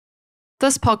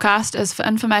This podcast is for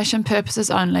information purposes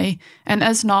only and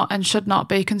is not and should not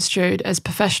be construed as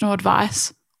professional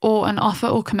advice or an offer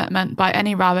or commitment by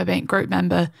any Rabobank group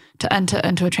member to enter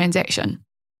into a transaction.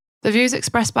 The views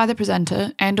expressed by the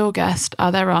presenter and or guest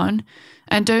are their own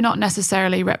and do not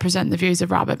necessarily represent the views of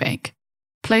Rabobank.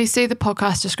 Please see the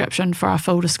podcast description for our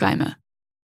full disclaimer.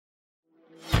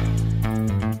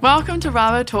 Welcome to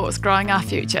RaboTalk's Growing Our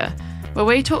Future, where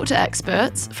we talk to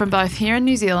experts from both here in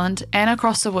New Zealand and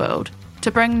across the world to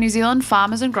bring New Zealand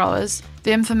farmers and growers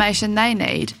the information they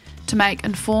need to make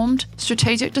informed,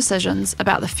 strategic decisions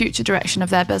about the future direction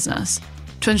of their business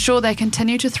to ensure they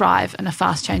continue to thrive in a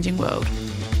fast-changing world.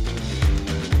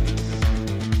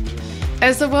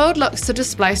 As the world looks to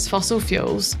displace fossil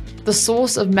fuels, the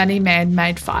source of many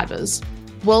man-made fibres,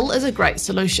 wool is a great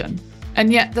solution,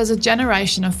 and yet there's a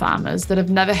generation of farmers that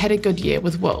have never had a good year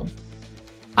with wool.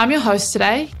 I'm your host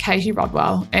today, Katie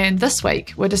Rodwell, and this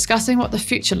week we're discussing what the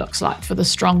future looks like for the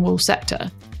strong wool sector,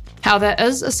 how there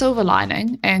is a silver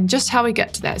lining, and just how we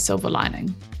get to that silver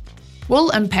lining. Wool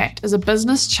Impact is a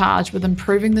business charged with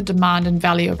improving the demand and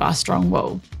value of our strong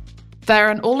wool. They're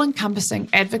an all-encompassing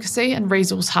advocacy and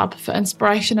resource hub for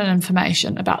inspiration and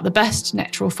information about the best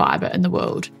natural fibre in the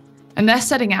world, and they're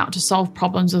setting out to solve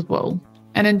problems with wool,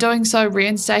 and in doing so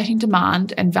reinstating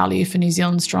demand and value for New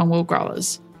Zealand strong wool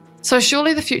growers. So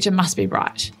surely the future must be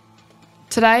bright.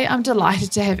 Today I'm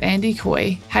delighted to have Andy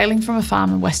Caughey, hailing from a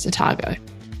farm in West Otago.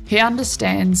 He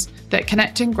understands that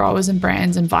connecting growers and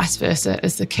brands and vice versa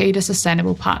is the key to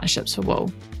sustainable partnerships for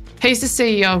wool. He's the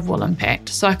CEO of Wool Impact,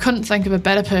 so I couldn't think of a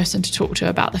better person to talk to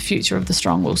about the future of the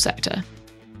strong wool sector.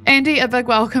 Andy, a big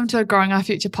welcome to Growing Our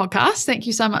Future podcast. Thank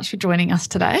you so much for joining us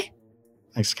today.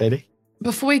 Thanks, Katie.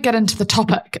 Before we get into the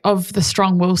topic of the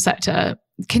strong wool sector,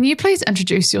 can you please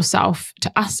introduce yourself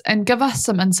to us and give us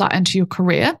some insight into your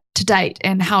career to date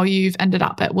and how you've ended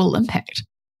up at Wool Impact?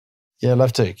 Yeah, I'd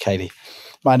love to, Katie.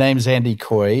 My name's Andy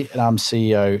Caughey and I'm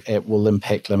CEO at Wool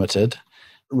Impact Limited.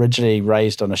 Originally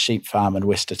raised on a sheep farm in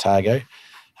West Otago,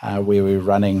 where we were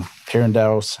running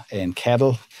Perindales and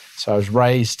cattle. So I was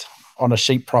raised on a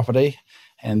sheep property,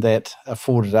 and that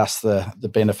afforded us the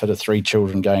benefit of 3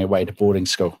 children going away to boarding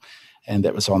school. And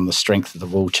that was on the strength of the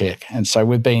wool check. And so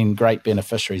we've been great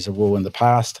beneficiaries of wool in the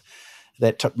past.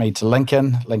 That took me to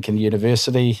Lincoln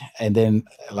University, and then,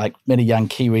 like many young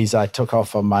Kiwis, I took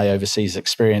off on my overseas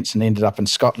experience and ended up in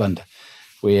Scotland,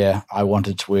 where I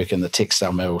wanted to work in the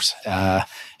textile mills. And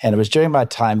it was during my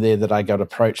time there that I got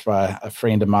approached by a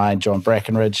friend of mine, John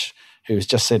Brackenridge, who was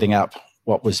just setting up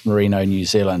what was Merino New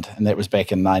Zealand, and that was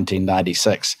back in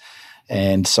 1996.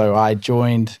 And so I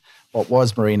joined what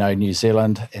was Merino New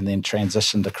Zealand and then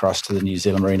transitioned across to the New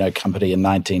Zealand Merino Company in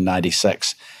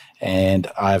 1996.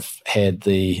 And I've had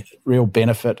the real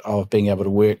benefit of being able to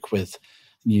work with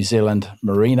New Zealand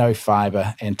merino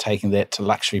fibre and taking that to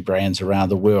luxury brands around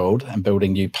the world and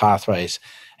building new pathways.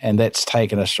 And that's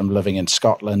taken us from living in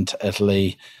Scotland to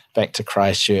Italy, back to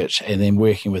Christchurch, and then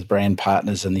working with brand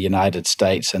partners in the United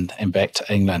States and back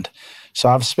to England. So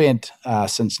I've spent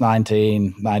since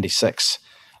 1996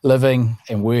 living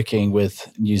and working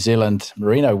with New Zealand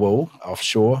merino wool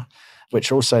offshore,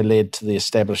 which also led to the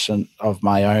establishment of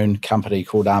my own company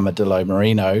called Armadillo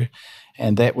Merino.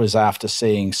 And that was after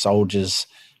seeing soldiers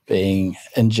being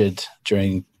injured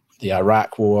during the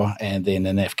Iraq War and then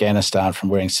in Afghanistan from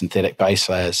wearing synthetic base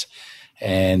layers,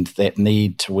 and that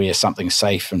need to wear something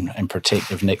safe and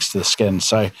protective next to the skin.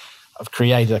 So I've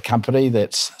created a company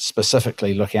that's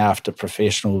specifically looking after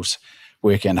professionals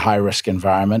working in high-risk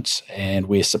environments, and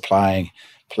we're supplying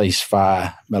police,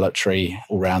 fire, military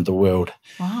all around the world.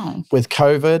 Wow. With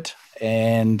COVID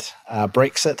and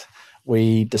Brexit,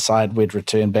 we decided we'd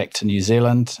return back to New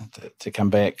Zealand to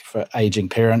come back for ageing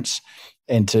parents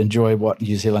and to enjoy what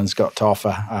New Zealand's got to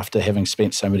offer after having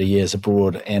spent so many years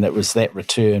abroad. And it was that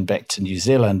return back to New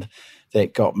Zealand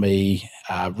that got me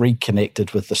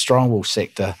reconnected with the strong wool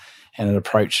sector, and an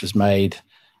approach was made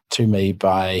to me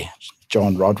by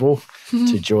John Rodwell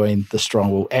to join the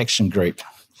Strong Wool Action Group.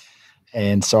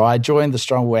 And so I joined the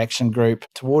Strong Wool Action Group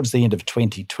towards the end of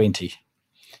 2020.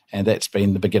 And that's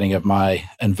been the beginning of my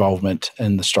involvement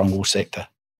in the strong wool sector.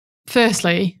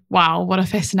 Firstly, wow, what a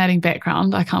fascinating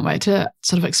background. I can't wait to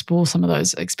sort of explore some of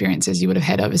those experiences you would have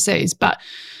had overseas. But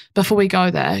before we go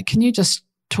there, can you just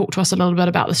talk to us a little bit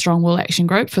about the Strong Wool Action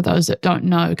Group for those that don't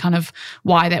know kind of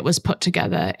why that was put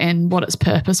together and what its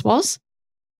purpose was?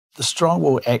 The Strong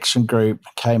Wool Action Group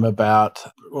came about,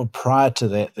 well, prior to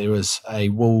that, there was a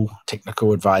wool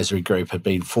technical advisory group had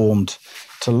been formed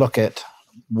to look at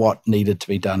what needed to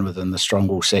be done within the strong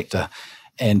wool sector.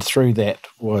 And through that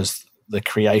was the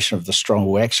creation of the Strong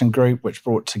Wool Action Group, which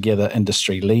brought together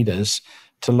industry leaders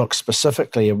to look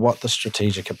specifically at what the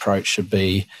strategic approach should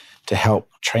be to help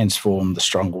transform the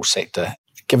strong wool sector,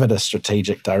 give it a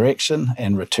strategic direction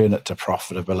and return it to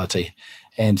profitability.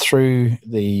 And through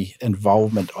the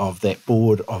involvement of that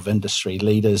board of industry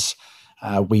leaders,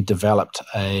 we developed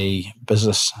a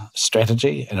business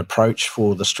strategy and approach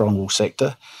for the strong wool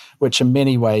sector, which in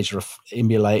many ways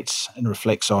emulates and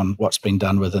reflects on what's been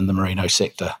done within the merino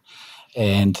sector.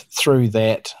 And through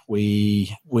that,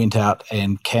 we went out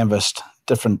and canvassed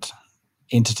different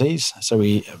entities. So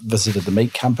we visited the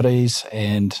meat companies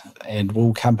and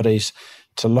wool companies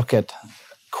to look at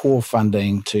core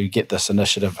funding to get this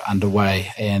initiative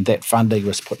underway. And that funding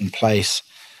was put in place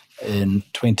in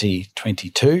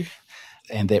 2022.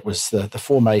 And that was the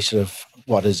formation of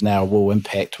what is now Wool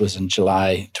Impact was in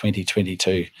July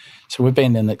 2022. So we've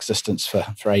been in existence for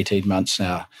 18 months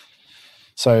now.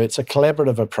 So it's a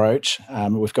collaborative approach.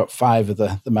 We've got 5 of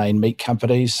the main meat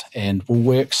companies and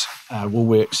Woolworks.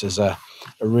 Woolworks is a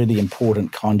really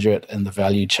important conduit in the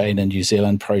value chain in New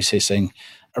Zealand, processing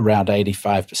around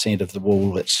 85% of the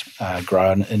wool that's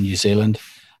grown in New Zealand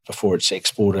before it's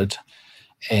exported,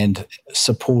 and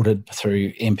supported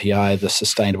through MPI, the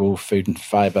Sustainable Food and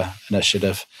Fibre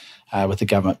Initiative, with the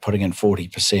government putting in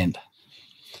 40%.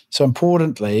 So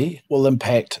importantly, Wool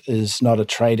Impact is not a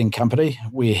trading company.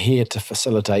 We're here to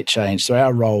facilitate change. So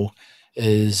our role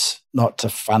is not to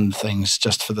fund things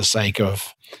just for the sake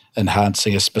of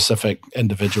enhancing a specific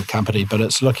individual company, but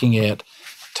it's looking at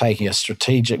taking a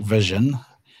strategic vision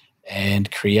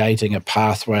and creating a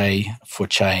pathway for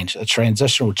change, a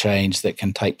transitional change that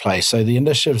can take place. So the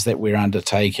initiatives that we're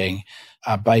undertaking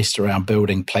are based around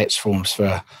building platforms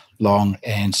for long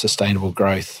and sustainable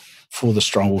growth for the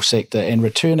strong wool sector and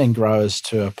returning growers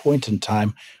to a point in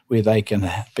time where they can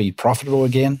be profitable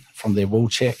again from their wool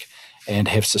check and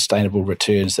have sustainable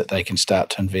returns that they can start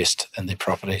to invest in their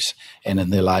properties and in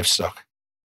their livestock.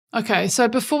 Okay, so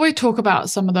before we talk about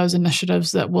some of those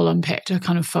initiatives that Wool Impact are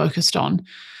kind of focused on,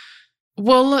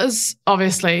 wool is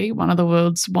obviously one of the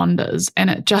world's wonders, and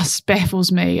it just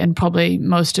baffles me and probably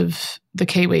most of the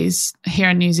Kiwis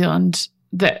here in New Zealand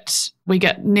that we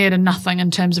get near to nothing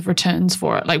in terms of returns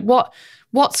for it. Like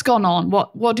what's gone on?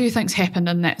 What do you think's happened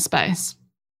in that space?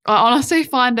 I honestly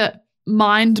find it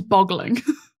mind-boggling.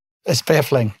 It's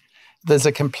baffling. There's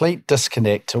a complete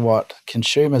disconnect to what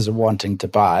consumers are wanting to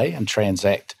buy and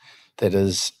transact that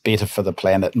is better for the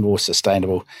planet and more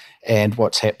sustainable, and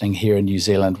what's happening here in New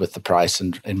Zealand with the price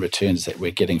and returns that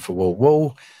we're getting for wool.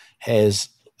 Wool has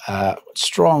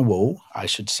strong wool, I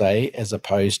should say, as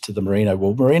opposed to the merino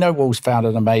wool. Merino wool's found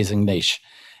an amazing niche,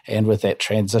 and with that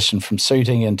transition from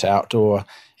suiting into outdoor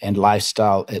and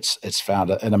lifestyle, it's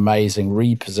found an amazing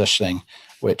repositioning,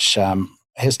 which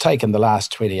has taken the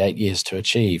last 28 years to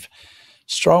achieve.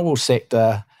 Strong wool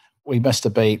sector, we missed a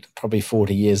beat probably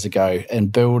 40 years ago in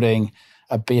building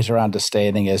a better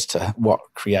understanding as to what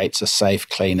creates a safe,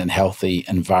 clean and healthy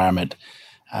environment.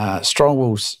 Strong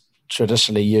wool's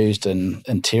traditionally used in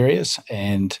interiors,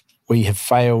 and we have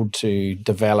failed to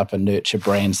develop and nurture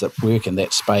brands that work in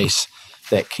that space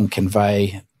that can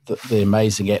convey the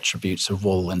amazing attributes of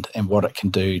wool and what it can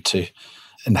do to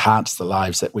enhance the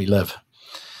lives that we live.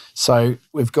 So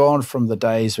we've gone from the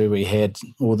days where we had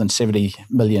more than 70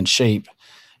 million sheep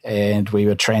and we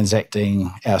were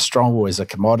transacting our strong wool as a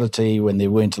commodity when there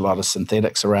weren't a lot of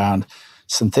synthetics around.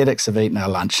 Synthetics have eaten our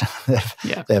lunch.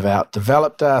 They've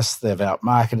outdeveloped us. They've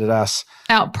outmarketed us.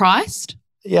 Outpriced?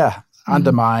 Yeah,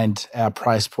 undermined our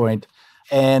price point.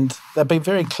 And they've been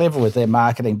very clever with their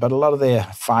marketing, but a lot of their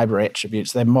fibre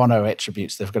attributes, their mono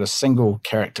attributes, they've got a single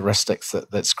characteristic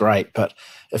that's great. But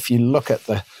if you look at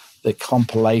the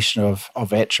compilation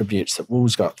of attributes that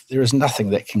wool's got, there is nothing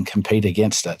that can compete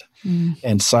against it.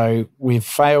 And so we've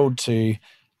failed to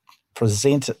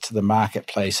present it to the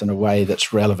marketplace in a way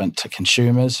that's relevant to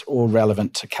consumers or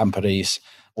relevant to companies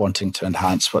wanting to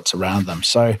enhance what's around them.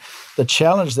 So the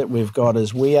challenge that we've got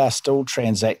is we are still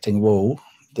transacting wool,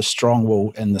 the strong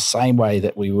wool, in the same way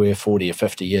that we were 40 or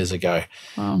 50 years ago.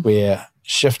 Wow. We're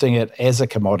shifting it as a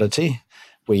commodity.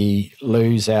 We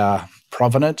lose our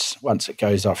provenance once it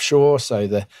goes offshore.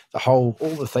 So all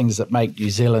the things that make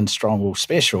New Zealand strong wool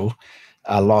special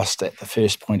are lost at the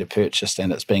first point of purchase,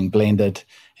 and it's being blended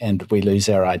and we lose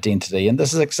our identity. And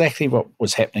this is exactly what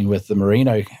was happening with the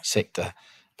merino sector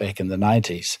back in the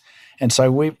 90s. And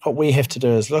so what we have to do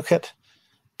is look at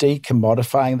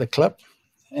decommodifying the clip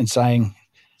and saying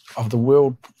of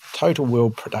the total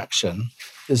world production,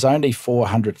 there's only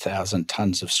 400,000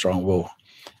 tonnes of strong wool,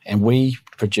 and we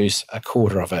produce a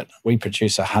quarter of it. We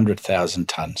produce 100,000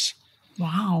 tonnes.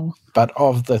 Wow. But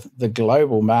of the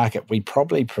global market, we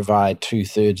probably provide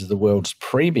 2/3 of the world's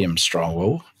premium strong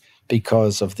wool,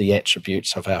 because of the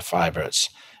attributes of our fibre.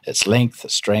 Its length,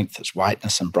 its strength, its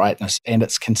whiteness and brightness, and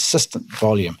its consistent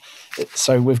volume.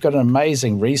 So we've got an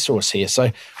amazing resource here.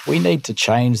 So we need to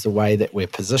change the way that we're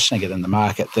positioning it in the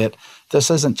market, that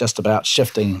this isn't just about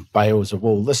shifting bales of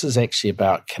wool. This is actually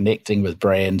about connecting with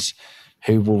brands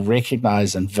who will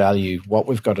recognise and value what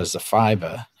we've got as a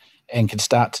fibre and can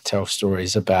start to tell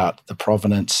stories about the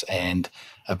provenance and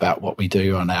about what we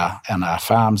do on our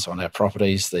farms, on our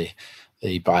properties, the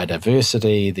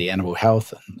biodiversity, the animal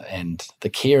health, and the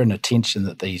care and attention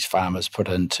that these farmers put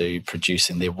into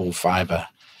producing their wool fibre.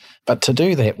 But to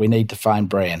do that, we need to find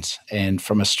brands. And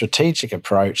from a strategic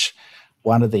approach,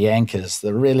 one of the anchors,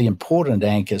 the really important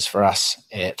anchors for us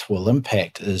at Wool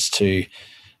Impact, is to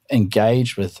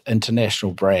engage with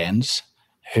international brands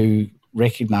who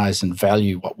recognise and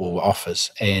value what wool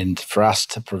offers, and for us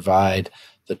to provide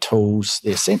the tools, the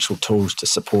essential tools to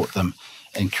support them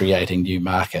in creating new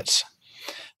markets.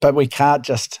 But we can't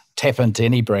just tap into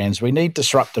any brands. We need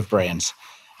disruptive brands.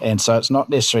 And so it's not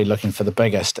necessarily looking for the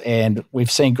biggest. And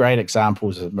we've seen great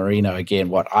examples of Merino, again,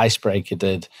 what Icebreaker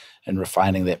did in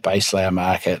refining that base layer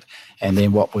market, and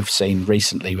then what we've seen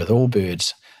recently with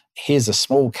Allbirds. Here's a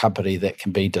small company that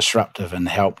can be disruptive and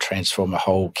help transform a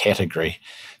whole category.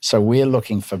 So we're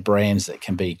looking for brands that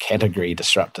can be category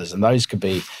disruptors, and those could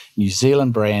be New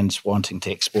Zealand brands wanting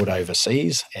to export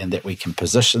overseas, and that we can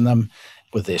position them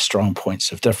with their strong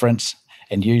points of difference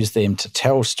and use them to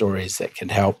tell stories that can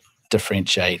help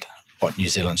differentiate what New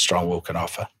Zealand strong wool can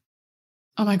offer.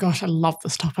 Oh my gosh, I love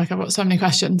this topic. I've got so many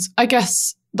questions. I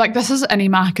guess this is any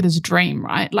marketer's dream,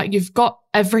 right? You've got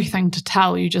everything to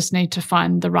tell. You just need to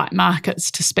find the right markets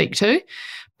to speak to.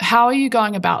 How are you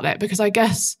going about that? Because I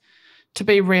guess, to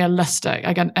be realistic,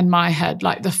 again, in my head,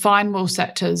 the fine wool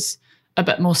sector's a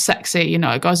bit more sexy,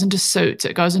 it goes into suits,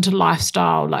 it goes into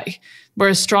lifestyle,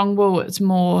 whereas strong wool, it's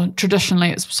more, traditionally,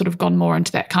 it's sort of gone more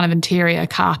into that kind of interior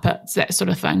carpets, that sort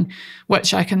of thing,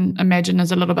 which I can imagine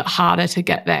is a little bit harder to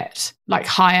get that,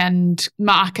 high-end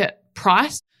market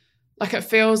price. It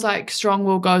feels like strong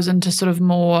wool goes into sort of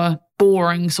more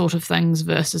boring sort of things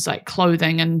versus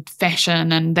clothing and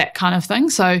fashion and that kind of thing.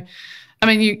 So, I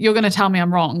mean, you're going to tell me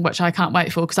I'm wrong, which I can't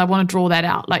wait for, because I want to draw that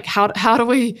out. How do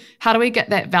we get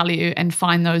that value and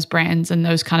find those brands and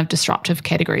those kind of disruptive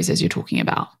categories as you're talking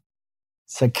about?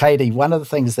 So, Katie, one of the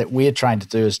things that we're trying to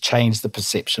do is change the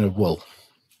perception of wool.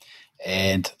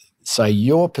 And so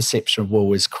your perception of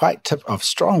wool is of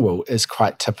strong wool is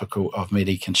quite typical of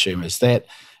many consumers, that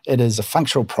it is a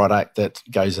functional product that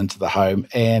goes into the home,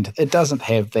 and it doesn't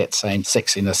have that same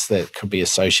sexiness that could be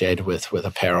associated with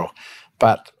apparel.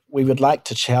 But we would like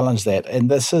to challenge that.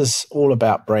 And this is all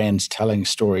about brands telling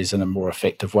stories in a more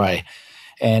effective way.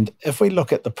 And if we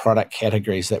look at the product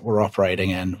categories that we're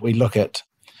operating in, we look at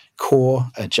core,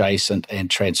 adjacent, and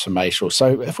transformational.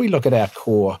 So if we look at our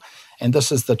core, and this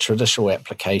is the traditional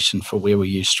application for where we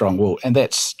use strong wool, and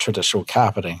that's traditional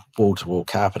carpeting, wall-to-wall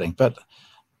carpeting. But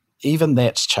even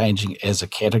that's changing as a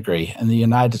category. In the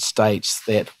United States,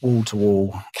 that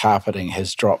wall-to-wall carpeting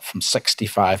has dropped from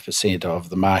 65%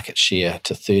 of the market share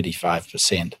to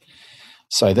 35%.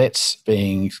 So that's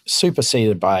being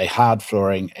superseded by hard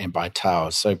flooring and by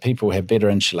tiles. So people have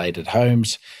better insulated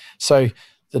homes. So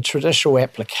the traditional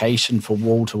application for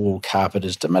wall-to-wall carpet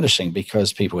is diminishing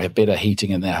because people have better heating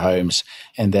in their homes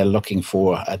and they're looking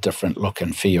for a different look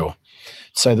and feel.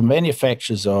 So the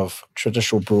manufacturers of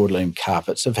traditional broadloom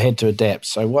carpets have had to adapt.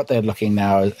 So what they're looking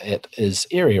now at is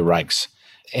area rugs.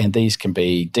 And these can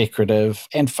be decorative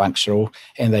and functional,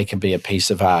 and they can be a piece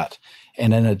of art.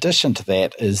 And in addition to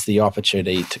that is the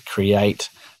opportunity to create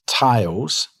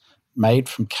tiles made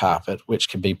from carpet, which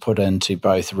can be put into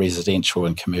both residential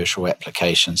and commercial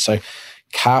applications. So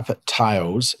carpet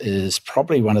tiles is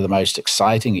probably one of the most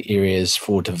exciting areas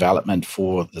for development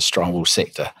for the strong wool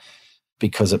sector,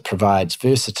 because it provides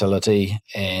versatility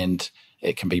and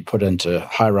it can be put into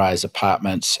high-rise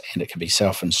apartments and it can be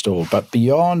self-installed. But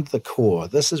beyond the core,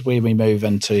 this is where we move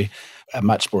into a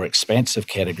much more expansive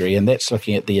category, and that's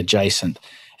looking at the adjacent.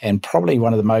 And probably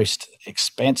one of the most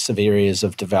expansive areas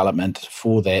of development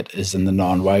for that is in the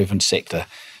non-woven sector.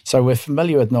 So we're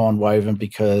familiar with non-woven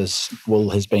because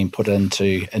wool has been put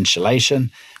into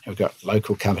insulation. We've got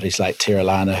local companies like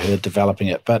Terralana who are developing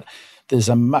it, but there's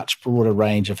a much broader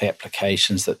range of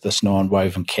applications that this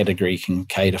non-woven category can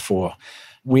cater for.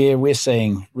 Where we're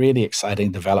seeing really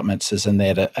exciting developments is in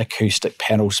that acoustic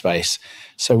panel space.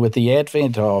 So with the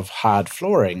advent of hard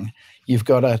flooring, you've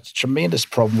got a tremendous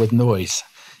problem with noise.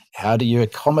 how do you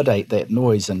accommodate that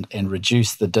noise and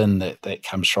reduce the din that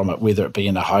comes from it, whether it be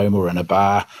in a home or in a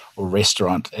bar or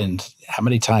restaurant? And how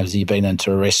many times have you been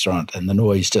into a restaurant and the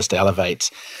noise just elevates?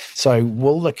 So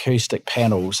wool acoustic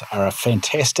panels are a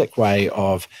fantastic way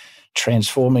of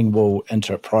transforming wool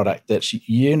into a product that's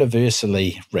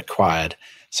universally required.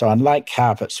 So unlike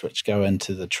carpets, which go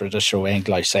into the traditional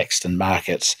Anglo-Saxon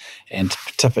markets and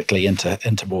typically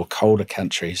into more colder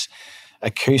countries,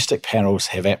 acoustic panels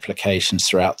have applications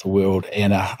throughout the world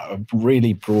and a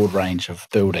really broad range of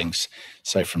buildings.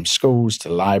 So from schools to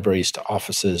libraries to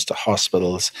offices to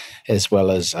hospitals, as well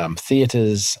as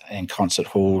theatres and concert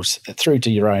halls, through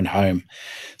to your own home.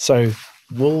 So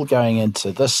wool going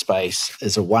into this space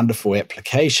is a wonderful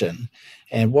application.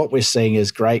 And what we're seeing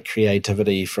is great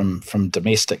creativity from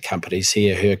domestic companies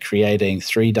here who are creating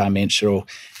three-dimensional,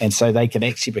 and so they can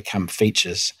actually become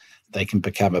features. They can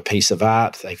become a piece of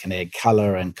art, they can add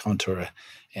colour and contour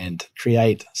and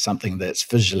create something that's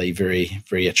visually very,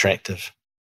 very attractive.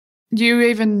 You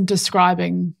even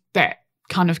describing that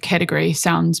kind of category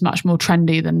sounds much more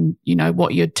trendy than,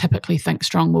 what you'd typically think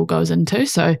strong wool goes into.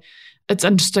 So it's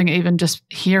interesting even just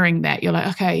hearing that. You're like,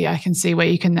 okay, yeah, I can see where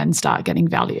you can then start getting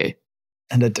value.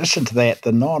 In addition to that,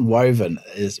 the non-woven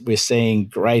we're seeing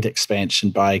great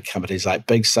expansion by companies like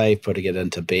Big Save, putting it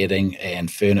into bedding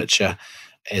and furniture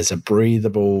as a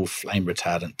breathable,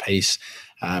 flame-retardant piece.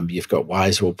 You've got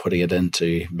Wisewool putting it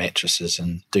into mattresses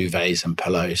and duvets and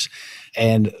pillows.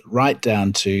 And right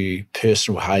down to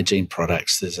personal hygiene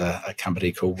products. There's a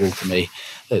company called Wool2Me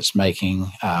that's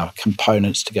making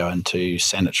components to go into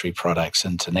sanitary products,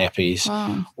 into nappies.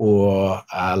 Wow. Or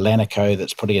Lanico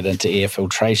that's putting it into air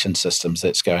filtration systems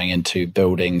that's going into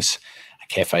buildings,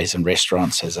 cafes and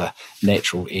restaurants as a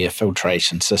natural air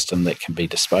filtration system that can be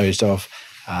disposed of.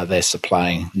 They're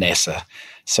supplying NASA.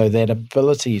 So that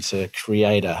ability to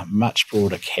create a much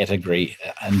broader category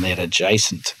in that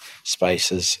adjacent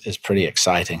space is pretty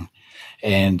exciting.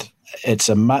 And it's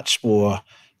a much more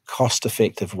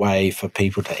cost-effective way for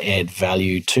people to add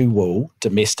value to wool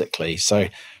domestically. So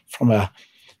from a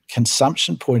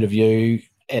consumption point of view,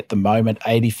 at the moment,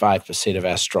 85% of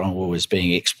our strong wool is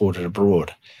being exported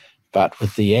abroad. But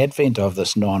with the advent of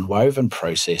this non-woven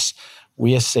process,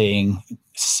 we are seeing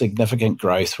significant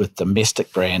growth with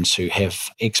domestic brands who have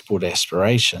export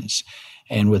aspirations.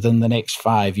 And within the next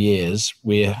 5 years,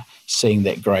 we're seeing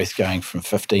that growth going from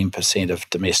 15% of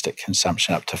domestic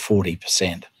consumption up to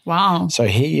 40%. Wow. So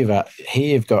here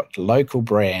you've got local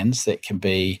brands that can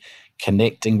be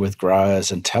connecting with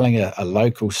growers and telling a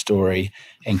local story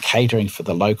and catering for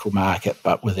the local market,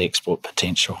 but with export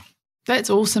potential. That's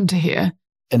awesome to hear.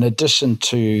 In addition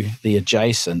to the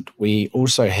adjacent, we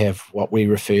also have what we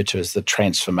refer to as the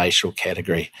transformational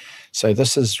category. So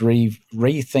this is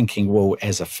rethinking wool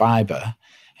as a fibre,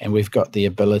 and we've got the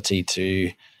ability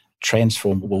to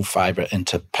transform wool fibre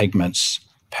into pigments,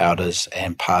 powders,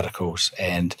 and particles.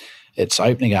 And it's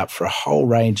opening up for a whole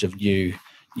range of new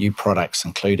products,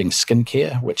 including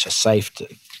skincare, which are safe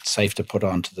to put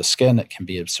onto the skin. It can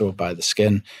be absorbed by the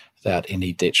skin without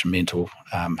any detrimental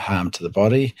harm to the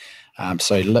body.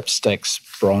 So lipsticks,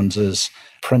 bronzers,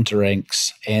 printer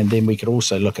inks, and then we could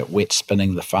also look at wet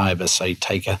spinning the fibre. So you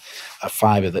take a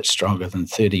fibre that's stronger than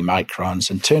 30 microns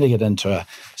and turning it into a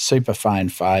superfine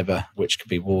fibre, which could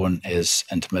be worn as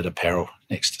intimate apparel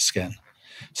next to skin.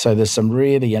 So there's some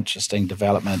really interesting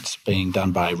developments being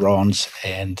done by Ron's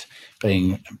and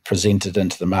being presented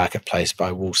into the marketplace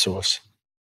by WoolSource.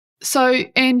 So,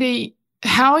 Andy,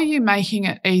 how are you making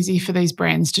it easy for these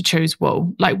brands to choose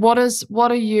wool? Like, what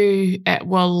are you at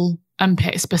Wool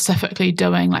Impact specifically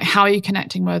doing? Like, how are you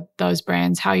connecting with those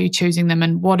brands? How are you choosing them?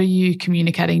 And what are you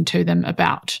communicating to them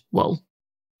about wool?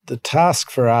 The task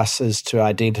for us is to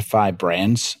identify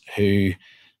brands who,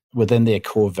 within their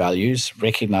core values,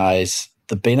 recognise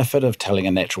the benefit of telling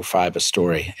a natural fibre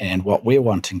story. And what we're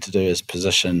wanting to do is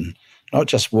position not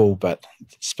just wool, but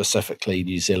specifically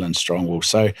New Zealand strong wool.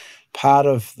 So part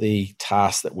of the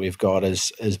task that we've got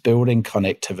is building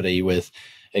connectivity with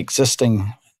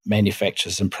existing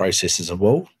manufacturers and processors of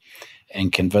wool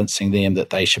and convincing them that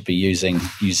they should be using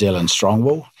New Zealand strong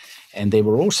wool. And then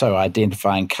we're also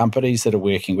identifying companies that are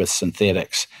working with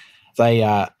synthetics. They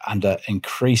are under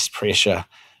increased pressure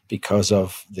because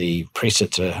of the pressure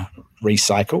to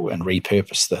recycle and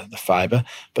repurpose the fibre,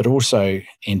 but also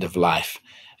end of life.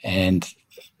 And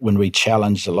when we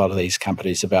challenged a lot of these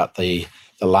companies about the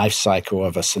life cycle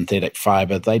of a synthetic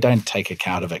fibre, they don't take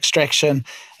account of extraction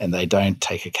and they don't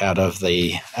take account of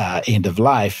the end of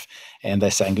life. And they're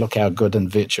saying, look how good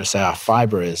and virtuous our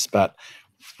fibre is. But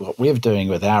what we're doing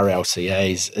with our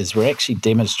LCAs is we're actually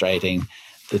demonstrating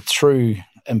the true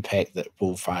impact that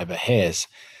wool fibre has.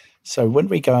 So when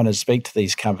we go in and speak to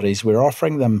these companies, we're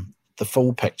offering them the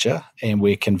full picture, and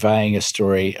we're conveying a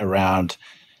story around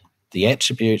the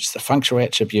attributes, the functional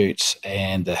attributes,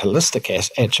 and the holistic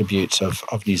attributes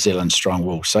of New Zealand strong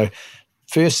wool. So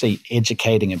firstly,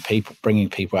 educating and bringing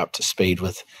people up to speed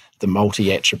with the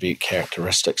multi-attribute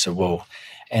characteristics of wool,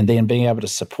 and then being able to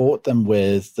support them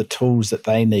with the tools that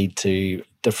they need to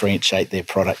differentiate their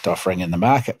product offering in the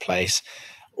marketplace,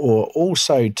 or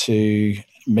also to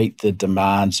meet the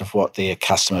demands of what their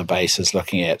customer base is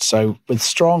looking at. So with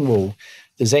strong wool,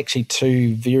 there's actually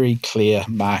two very clear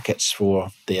markets for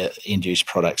their end-use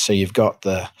products. So you've got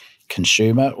the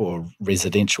consumer or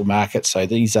residential market. So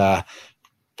these are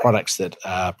products that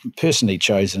are personally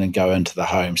chosen and go into the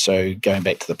home. So going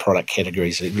back to the product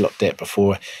categories that we looked at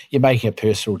before, you're making a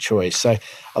personal choice. So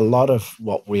a lot of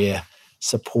what we're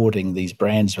supporting these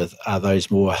brands with are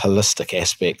those more holistic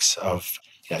aspects of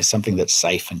something that's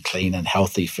safe and clean and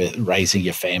healthy for raising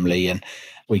your family. And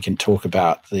we can talk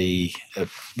about the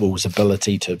wool's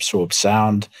ability to absorb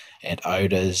sound and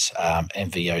odours and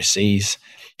VOCs.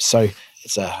 So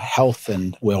it's a health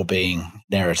and well-being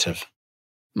narrative.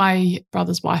 My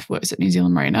brother's wife works at New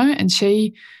Zealand Merino, and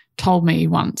she told me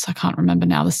once, I can't remember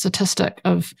now, the statistic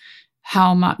of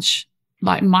how much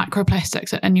like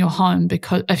microplastics are in your home,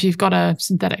 because if you've got a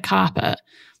synthetic carpet,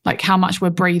 like how much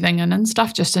we're breathing in and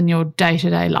stuff just in your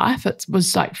day-to-day life. It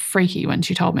was like freaky when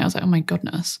she told me. I was like, oh my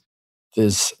goodness.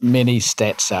 There's many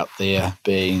stats out there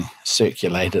being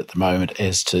circulated at the moment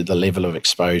as to the level of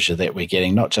exposure that we're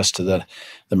getting, not just to the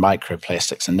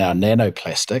microplastics and now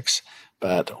nanoplastics,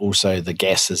 but also the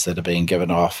gases that are being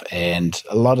given off. And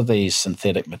a lot of these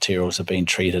synthetic materials are being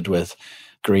treated with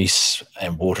grease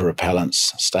and water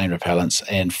repellents, stain repellents,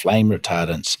 and flame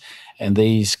retardants. And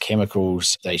these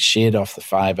chemicals, they shed off the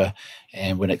fibre,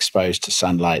 and when exposed to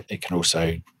sunlight, it can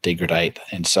also degrade.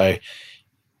 And so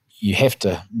you have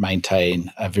to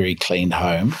maintain a very clean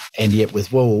home. And yet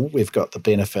with wool, we've got the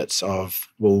benefits of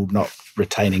wool not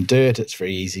retaining dirt. It's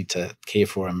very easy to care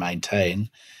for and maintain.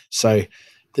 So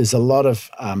there's a lot of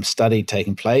study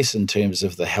taking place in terms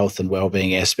of the health and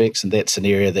well-being aspects, and that's an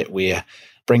area that we're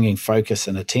bringing focus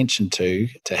and attention to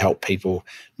help people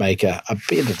make a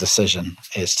better decision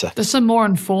as to... It's a more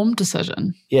informed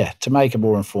decision. Yeah, to make a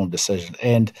more informed decision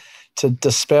and to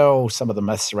dispel some of the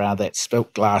myths around that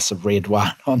spilt glass of red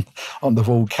wine on the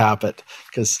wool carpet,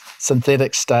 because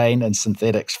synthetics stain and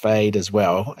synthetics fade as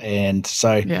well. And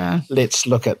so Let's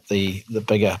look at the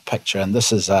bigger picture. And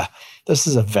this is a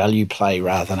value play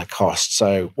rather than a cost.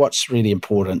 So what's really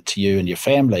important to you and your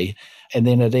family? And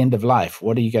then at end of life,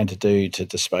 what are you going to do to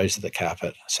dispose of the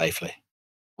carpet safely?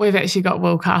 We've actually got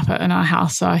wool carpet in our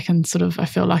house, so I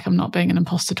feel like I'm not being an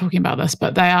imposter talking about this,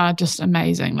 but they are just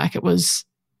amazing. Like it wasn't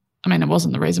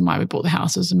the reason why we bought the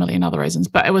house. There's a million other reasons,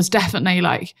 but it was definitely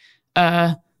like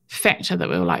a factor that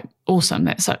we were like, awesome,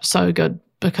 that's so good,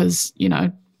 because,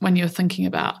 when you're thinking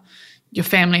about your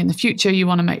family in the future, you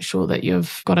want to make sure that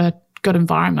you've got a good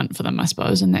environment for them, I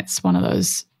suppose, and that's one of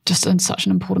those, just such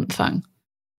an important thing.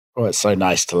 Well, it's so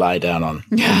nice to lie down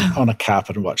on a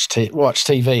carpet and watch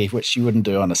TV, which you wouldn't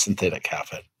do on a synthetic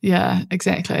carpet. Yeah,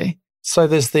 exactly. So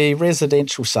there's the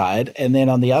residential side, and then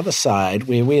on the other side,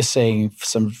 where we're seeing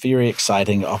some very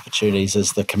exciting opportunities,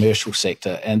 is the commercial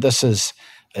sector. And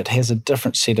it has a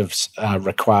different set of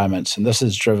requirements, and this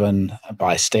is driven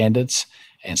by standards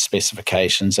and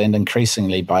specifications and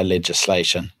increasingly by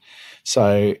legislation.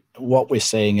 So what we're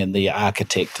seeing in the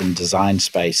architect and design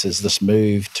space is this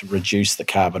move to reduce the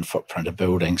carbon footprint of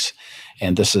buildings.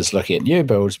 And this is looking at new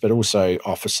builds, but also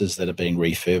offices that are being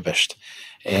refurbished.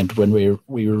 And when we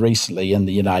were recently in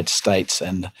the United States,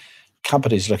 and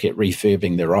companies look at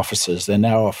refurbing their offices, they're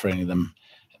now offering them,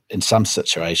 in some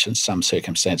situations, some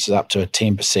circumstances, up to a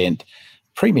 10%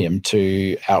 premium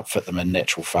to outfit them in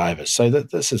natural fibres. So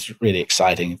this is really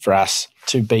exciting for us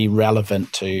to be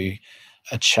relevant to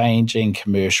a changing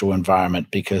commercial environment,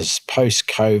 because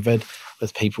post-COVID,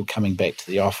 with people coming back to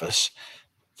the office,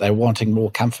 they're wanting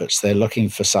more comforts. They're looking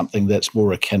for something that's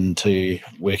more akin to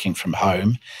working from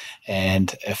home.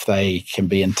 And if they can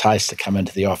be enticed to come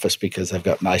into the office because they've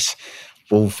got nice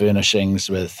wool furnishings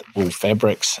with wool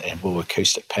fabrics and wool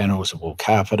acoustic panels and wool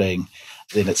carpeting,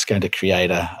 then it's going to create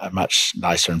a much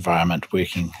nicer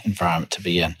working environment to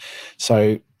be in.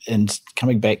 So, and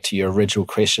coming back to your original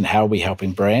question, how are we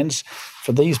helping brands?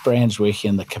 For these brands working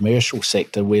in the commercial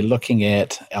sector, we're looking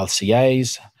at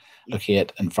LCAs, looking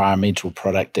at environmental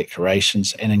product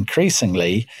declarations, and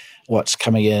increasingly what's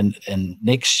coming in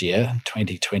next year,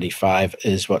 2025,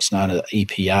 is what's known as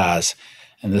EPRs,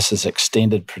 and this is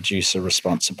extended producer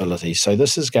responsibility. So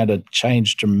this is going to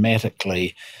change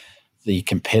dramatically the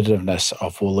competitiveness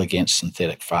of wool against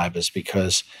synthetic fibres,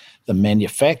 because the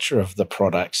manufacturer of the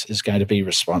products is going to be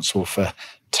responsible for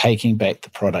taking back the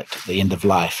product at the end of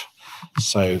life.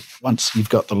 So once you've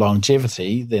got the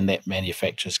longevity, then that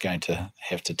manufacturer is going to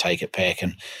have to take it back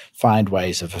and find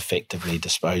ways of effectively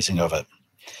disposing of it.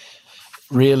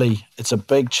 Really, it's a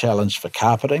big challenge for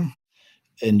carpeting.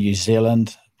 In New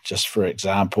Zealand, just for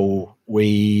example,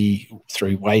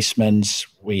 through Wastemans,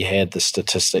 we had the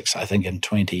statistics, I think in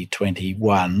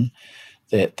 2021,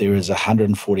 that there is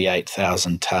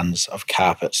 148,000 tonnes of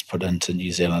carpets put into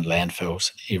New Zealand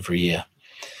landfills every year.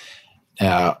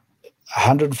 Now,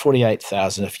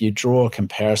 148,000, if you draw a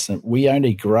comparison, we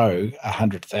only grow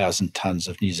 100,000 tonnes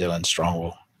of New Zealand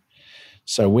strongwool.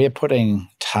 So we're putting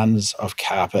tonnes of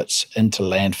carpets into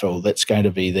landfill that's going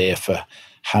to be there for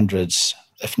hundreds,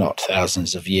 if not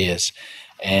thousands of years.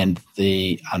 And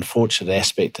the unfortunate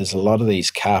aspect is a lot of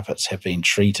these carpets have been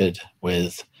treated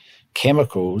with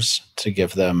chemicals to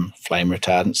give them flame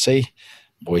retardancy,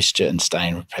 moisture and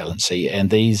stain repellency. And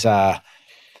these are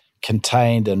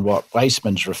contained in what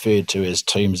Wastemans referred to as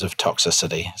tombs of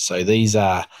toxicity. So these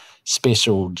are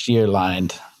special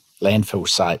geolined landfill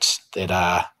sites that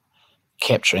are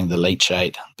capturing the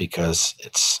leachate because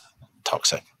it's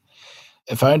toxic.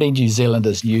 If only New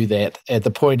Zealanders knew that at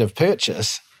the point of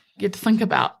purchase. You'd think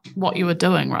about what you were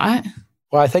doing, right?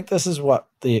 Well, I think this is what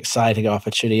the exciting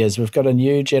opportunity is. We've got a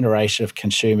new generation of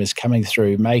consumers coming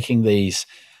through, making these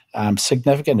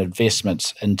significant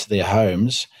investments into their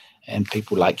homes, and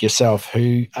people like yourself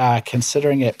who are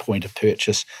considering at point of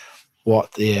purchase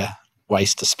what their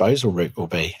waste disposal route will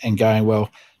be and going,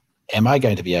 well, am I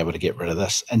going to be able to get rid of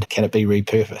this and can it be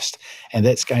repurposed? And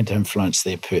that's going to influence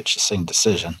their purchasing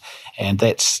decision. And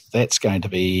that's going to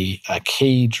be a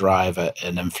key driver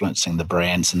in influencing the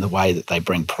brands and the way that they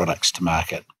bring products to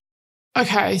market.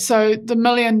 Okay, so the $1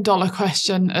 million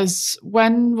question is,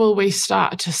 when will we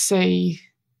start to see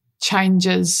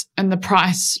changes in the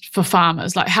price for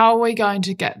farmers? Like, how are we going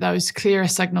to get those clearer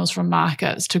signals from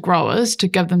markets to growers to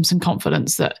give them some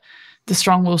confidence that the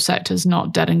strongwool sector is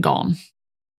not dead and gone?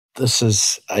 This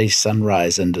is a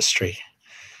sunrise industry.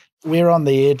 We're on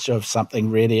the edge of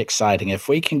something really exciting. If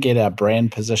we can get our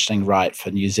brand positioning right for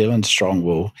New Zealand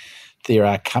strongwool, there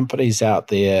are companies out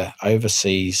there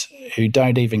overseas who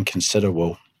don't even consider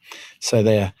wool. So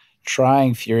they're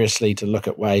trying furiously to look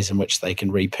at ways in which they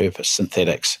can repurpose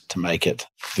synthetics to make it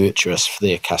virtuous for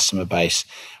their customer base.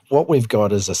 What we've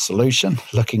got is a solution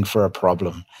looking for a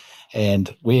problem.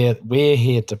 And we're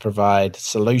here to provide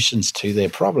solutions to their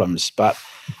problems. But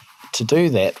to do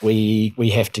that, we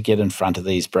have to get in front of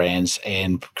these brands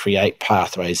and create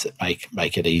pathways that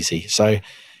make it easy. So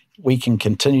we can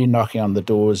continue knocking on the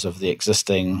doors of the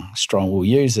existing strongwool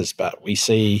users, but we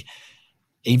see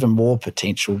even more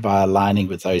potential by aligning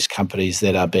with those companies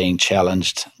that are being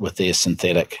challenged with their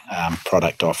synthetic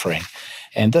product offering.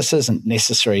 And this isn't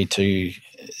necessary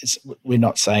we're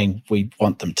not saying we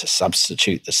want them to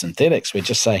substitute the synthetics. We're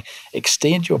just saying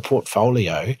extend your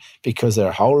portfolio, because there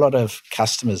are a whole lot of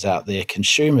customers out there,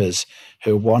 consumers,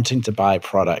 who are wanting to buy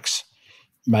products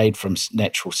made from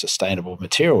natural sustainable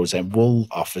materials, and wool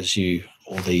offers you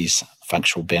all these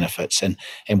functional benefits, and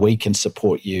we can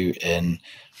support you in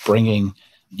bringing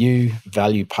new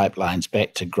value pipelines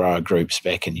back to grower groups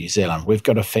back in New Zealand. We've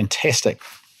got a fantastic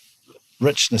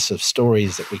richness of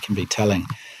stories that we can be telling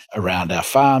around our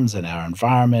farms and our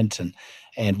environment,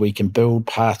 and we can build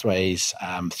pathways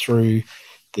through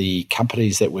the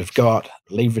companies that we've got,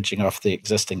 leveraging off the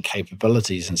existing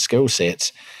capabilities and skill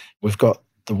sets. We've got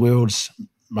the world's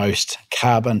most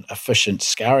carbon efficient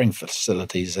scouring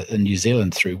facilities in New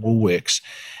Zealand through Woolworks.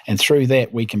 And through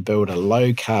that, we can build a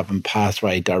low carbon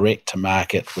pathway direct to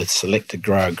market with selected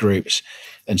grower groups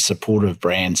and supportive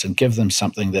brands, and give them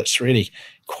something that's really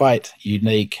quite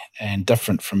unique and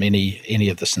different from any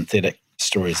of the synthetic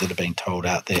stories that are being told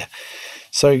out there.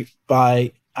 So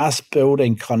by us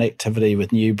building connectivity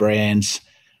with new brands,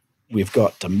 we've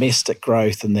got domestic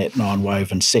growth in that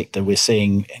non-woven sector. We're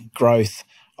seeing growth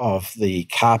of the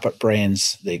carpet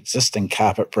brands, the existing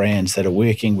carpet brands that are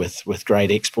working with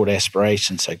great export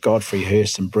aspirations. So Godfrey,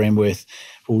 Hirst and Bremworth,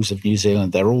 Wools of New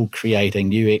Zealand, they're all creating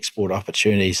new export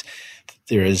opportunities.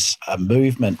 There is a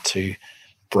movement to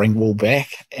bring wool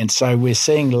back. And so we're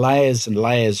seeing layers and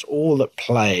layers all at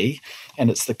play, and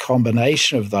it's the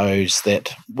combination of those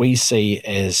that we see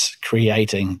as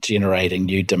generating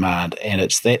new demand, and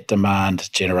it's that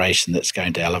demand generation that's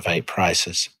going to elevate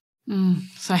prices.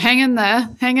 So hang in there,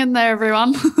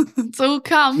 everyone. It's all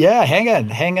come. Yeah, hang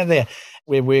in there.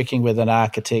 We're working with an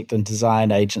architect and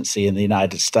design agency in the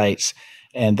United States,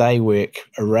 and they work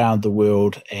around the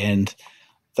world, and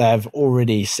they've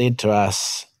already said to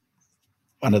us,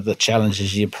 one of the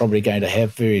challenges you're probably going to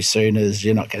have very soon is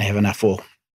you're not going to have enough wool.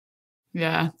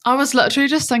 Yeah, I was literally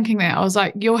just thinking that. I was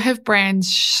like, you'll have brands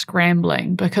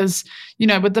scrambling because,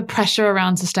 with the pressure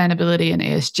around sustainability and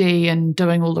ESG and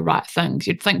doing all the right things,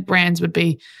 you'd think it'd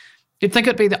be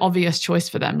the obvious choice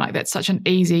for them. Like, that's such an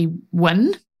easy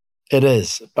win. It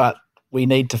is, but we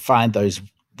need to find those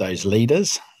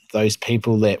leaders, those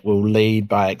people that will lead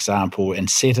by example and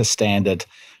set a standard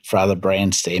for other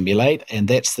brands to emulate. And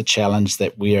that's the challenge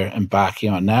that we're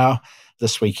embarking on now.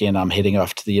 This weekend, I'm heading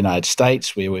off to the United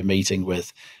States where we're meeting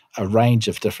with a range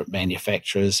of different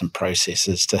manufacturers and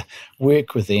processors to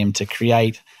work with them to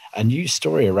create a new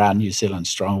story around New Zealand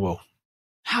strong wool.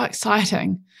 How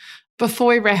exciting. Before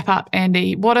we wrap up,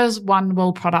 Andy, what is one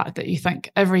wool product that you think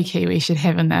every Kiwi should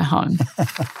have in their home?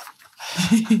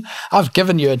 I've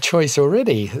given you a choice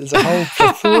already. There's a whole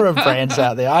plethora of brands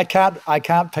out there. I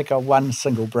can't pick on one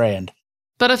single brand.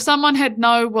 But if someone had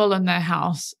no wool in their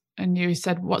house and you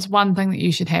said, what's one thing that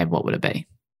you should have, what would it be?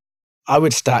 I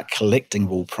would start collecting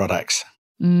wool products.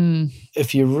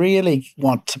 If you really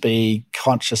want to be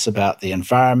conscious about the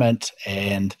environment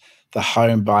and the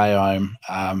home biome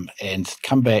and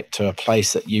come back to a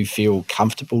place that you feel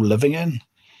comfortable living in,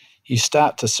 you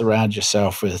start to surround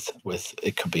yourself with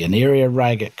it could be an area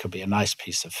rug, it could be a nice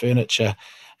piece of furniture,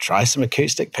 try some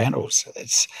acoustic panels.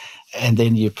 And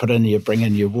then you bring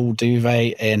in your wool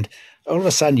duvet, and all of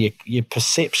a sudden your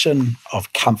perception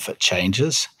of comfort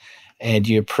changes and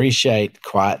you appreciate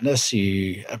quietness,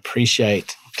 you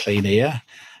appreciate clean air.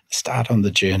 Start on the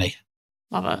journey.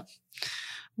 Love it.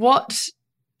 What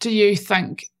do you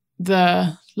think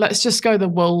let's just go the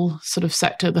wool sort of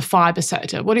sector, the fibre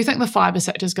sector. What do you think the fibre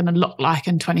sector is going to look like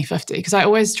in 2050? Because I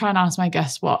always try and ask my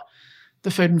guests what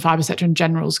the food and fibre sector in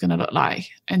general is going to look like.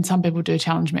 And some people do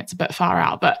challenge me, it's a bit far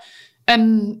out. But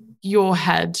in your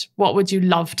head, what would you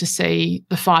love to see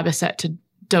the fibre sector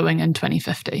doing in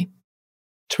 2050?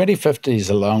 2050 is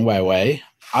a long way away.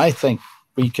 I think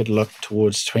we could look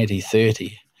towards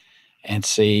 2030 and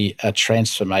see a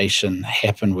transformation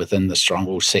happen within the strong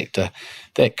wool sector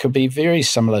that could be very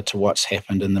similar to what's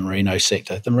happened in the merino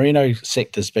sector. The merino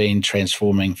sector's been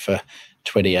transforming for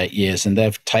 28 years, and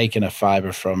they've taken a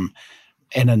fibre from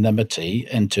anonymity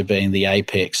into being the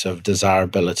apex of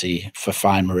desirability for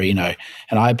fine merino.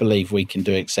 And I believe we can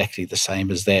do exactly the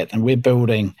same as that. And we're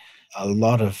building a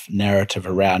lot of narrative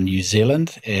around New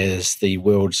Zealand as the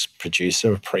world's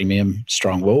producer of premium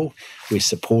strong wool. We're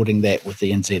supporting that with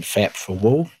the NZ FAP for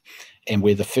wool, and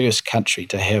we're the first country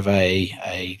to have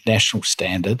a national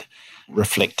standard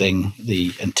reflecting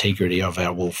the integrity of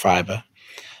our wool fibre.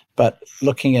 But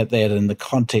looking at that in the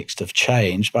context of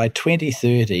change, by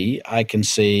 2030, I can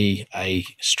see a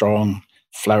strong,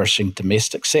 flourishing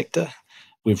domestic sector.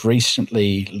 We've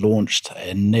recently launched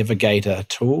a navigator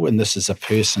tool, and this is a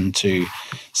person to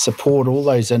support all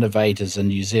those innovators in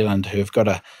New Zealand who have got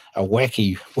a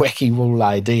wacky wool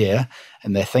idea,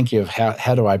 and they're thinking of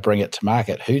how do I bring it to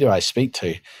market? Who do I speak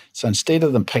to? So instead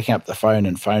of them picking up the phone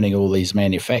and phoning all these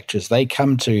manufacturers, they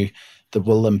come to the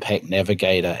Wool Impact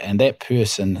Navigator, and that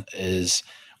person is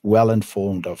well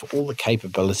informed of all the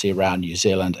capability around New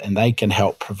Zealand, and they can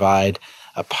help provide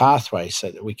a pathway so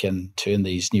that we can turn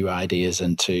these new ideas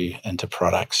into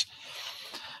products.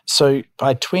 So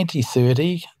by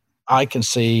 2030, I can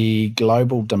see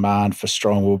global demand for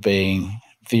strong wool being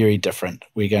very different.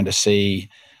 We're going to see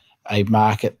a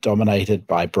market dominated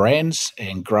by brands,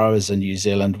 and growers in New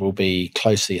Zealand will be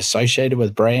closely associated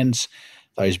with brands.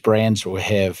 Those brands will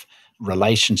have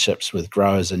relationships with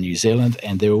growers in New Zealand,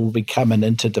 and there will become an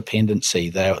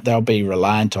interdependency. They'll be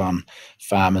reliant on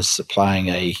farmers supplying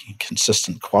a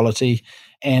consistent quality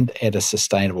and at a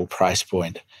sustainable price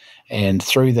point. And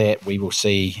through that, we will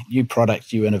see new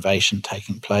product, new innovation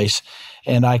taking place.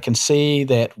 And I can see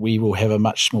that we will have a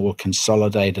much more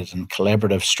consolidated and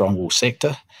collaborative strong wool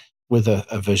sector with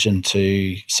a vision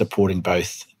to supporting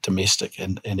both domestic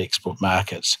and export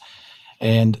markets.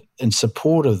 And in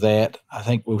support of that, I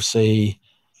think we'll see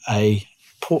a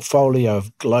portfolio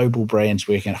of global brands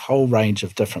working in a whole range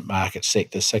of different market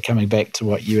sectors. So coming back to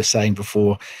what you were saying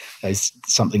before, there's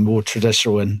something more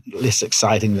traditional and less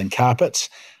exciting than carpets.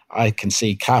 I can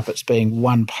see carpets being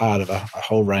one part of a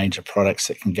whole range of products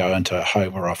that can go into a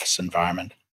home or office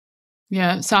environment.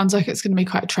 Yeah, it sounds like it's going to be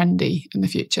quite trendy in the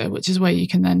future, which is where you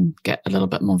can then get a little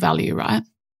bit more value, right?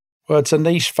 Well, it's a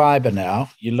niche fibre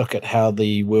now. You look at how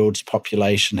the world's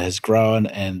population has grown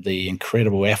and the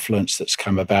incredible affluence that's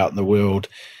come about in the world,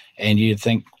 and you'd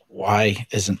think, why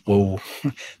isn't wool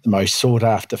the most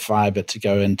sought-after fibre to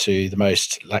go into the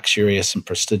most luxurious and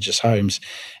prestigious homes?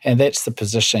 And that's the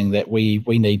positioning that we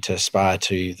need to aspire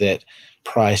to, that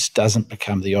price doesn't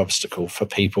become the obstacle for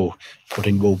people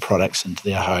putting wool products into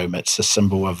their home. It's a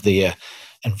symbol of their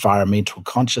environmental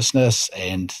consciousness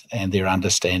and their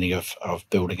understanding of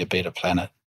building a better planet.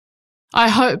 I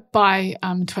hope by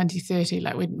 2030,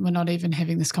 like we're not even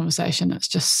having this conversation. It's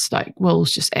just like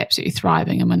wool's just absolutely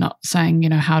thriving, and we're not saying,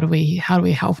 how do we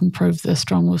help improve the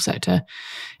strong wool sector.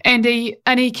 Andy,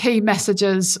 any key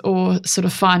messages or sort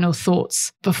of final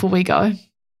thoughts before we go?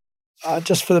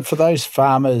 Just for those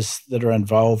farmers that are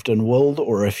involved in wool,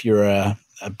 or if you're a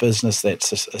business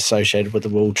that's associated with the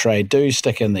wool trade, do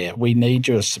stick in there. We need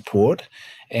your support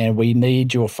and we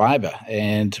need your fibre,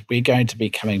 and we're going to be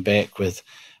coming back with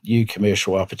new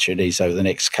commercial opportunities over the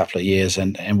next couple of years,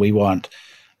 and we want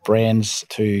brands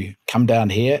to come down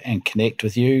here and connect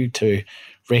with you, to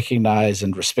recognise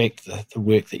and respect the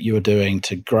work that you're doing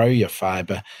to grow your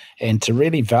fibre and to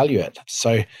really value it.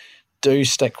 So do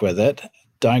stick with it.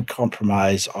 Don't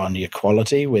compromise on your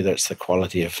quality, whether it's the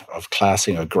quality of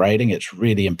classing or grading. It's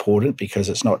really important because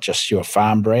it's not just your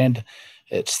farm brand,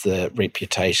 it's the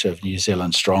reputation of New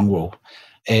Zealand strong wool.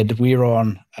 And we're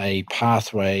on a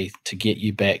pathway to get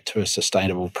you back to a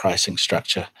sustainable pricing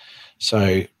structure.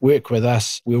 So work with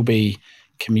us. We'll be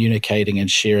communicating and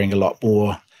sharing a lot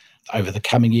more over the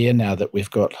coming year now that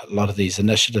we've got a lot of these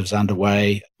initiatives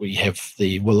underway. We have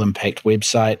the Wool Impact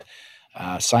website.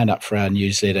 Sign up for our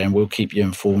newsletter and we'll keep you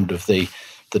informed of the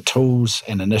tools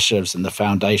and initiatives and the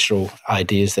foundational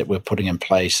ideas that we're putting in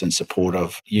place in support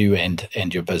of you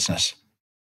and your business.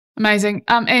 Amazing.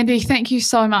 Andy, thank you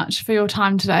so much for your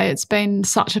time today. It's been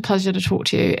such a pleasure to talk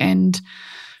to you and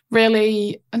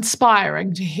really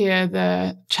inspiring to hear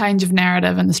the change of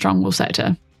narrative in the strong wool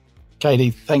sector.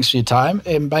 Katie, thanks for your time,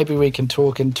 and maybe we can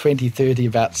talk in 2030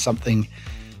 about something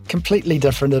completely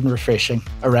different and refreshing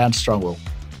around strong wool.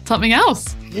 Something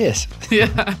else? Yes. Yeah.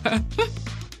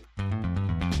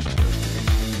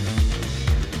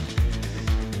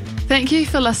 Thank you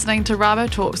for listening to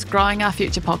RaboTalk's Growing Our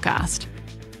Future podcast.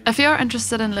 If you're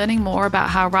interested in learning more about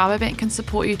how Rabobank can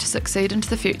support you to succeed into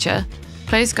the future,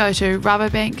 please go to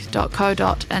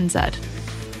rabobank.co.nz.